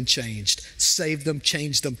 They've never been changed. Save them,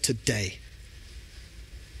 change them today.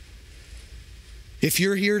 If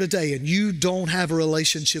you're here today and you don't have a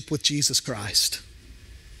relationship with Jesus Christ,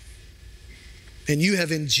 and you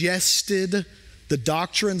have ingested the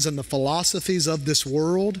doctrines and the philosophies of this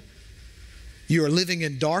world, you are living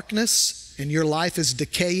in darkness, and your life is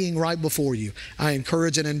decaying right before you, I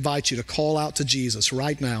encourage and invite you to call out to Jesus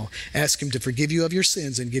right now. Ask him to forgive you of your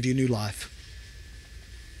sins and give you new life.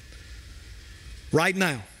 Right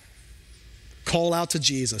now, call out to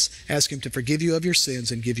Jesus. Ask him to forgive you of your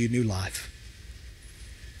sins and give you new life.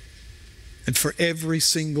 And for every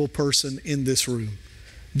single person in this room,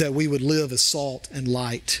 that we would live as salt and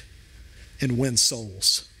light and win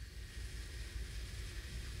souls.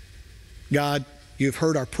 God, you've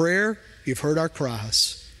heard our prayer. You've heard our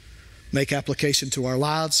cries. Make application to our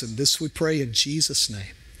lives, and this we pray in Jesus'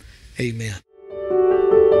 name. Amen.